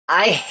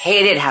I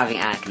hated having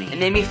acne. It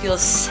made me feel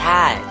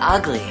sad,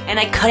 ugly, and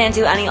I couldn't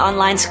do any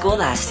online school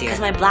last year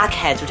because my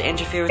blackheads would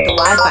interfere with the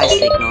Wi-Fi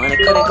signal and I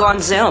couldn't go on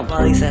Zoom. Well,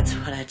 at least that's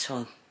what I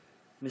told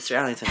Mr.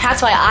 Ellington.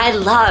 That's why I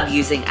love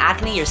using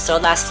Acne Your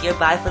Sold Last Year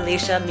by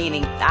Felicia,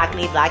 meaning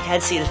acne, blackhead,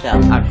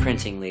 Cetaphil. Our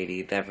printing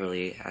lady,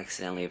 Beverly,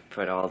 accidentally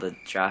put all the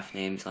draft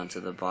names onto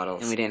the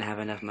bottles, and we didn't have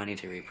enough money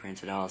to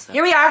reprint it all, so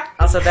here we are!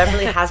 Also,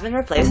 Beverly has been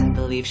replaced and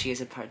believes she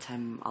is a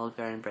part-time Olive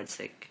Garden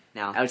breadstick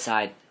now.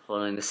 Outside,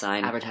 holding the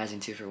sign,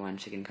 advertising 2-for-1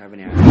 chicken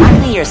carbonara.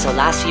 Acne Your Sold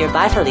Last Year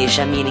by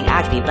Felicia, meaning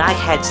acne,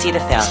 blackhead,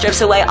 Cetaphil, strips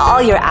away all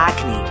your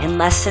acne in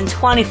less than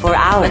 24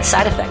 hours. But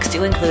side effects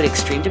do include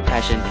extreme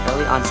depression,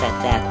 early onset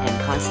death,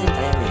 and constant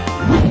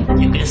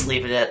diarrhea. You can just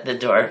leave it at the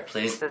door,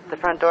 please. The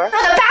front door?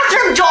 No, the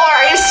bathroom door!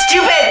 Are you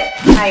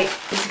stupid? Hi,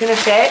 is it gonna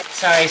fit?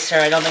 Sorry, sir,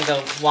 I don't think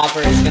the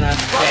Whopper is gonna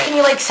fit. Well, can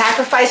you like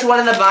sacrifice one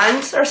of the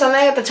buns or something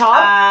at the top?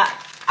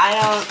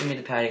 I don't... Give me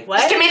the patty. What?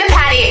 Just give me the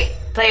patty,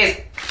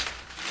 please.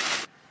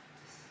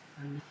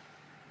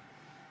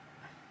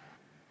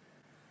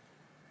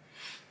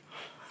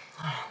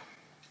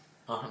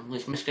 Oh, at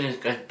least my skin is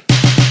good.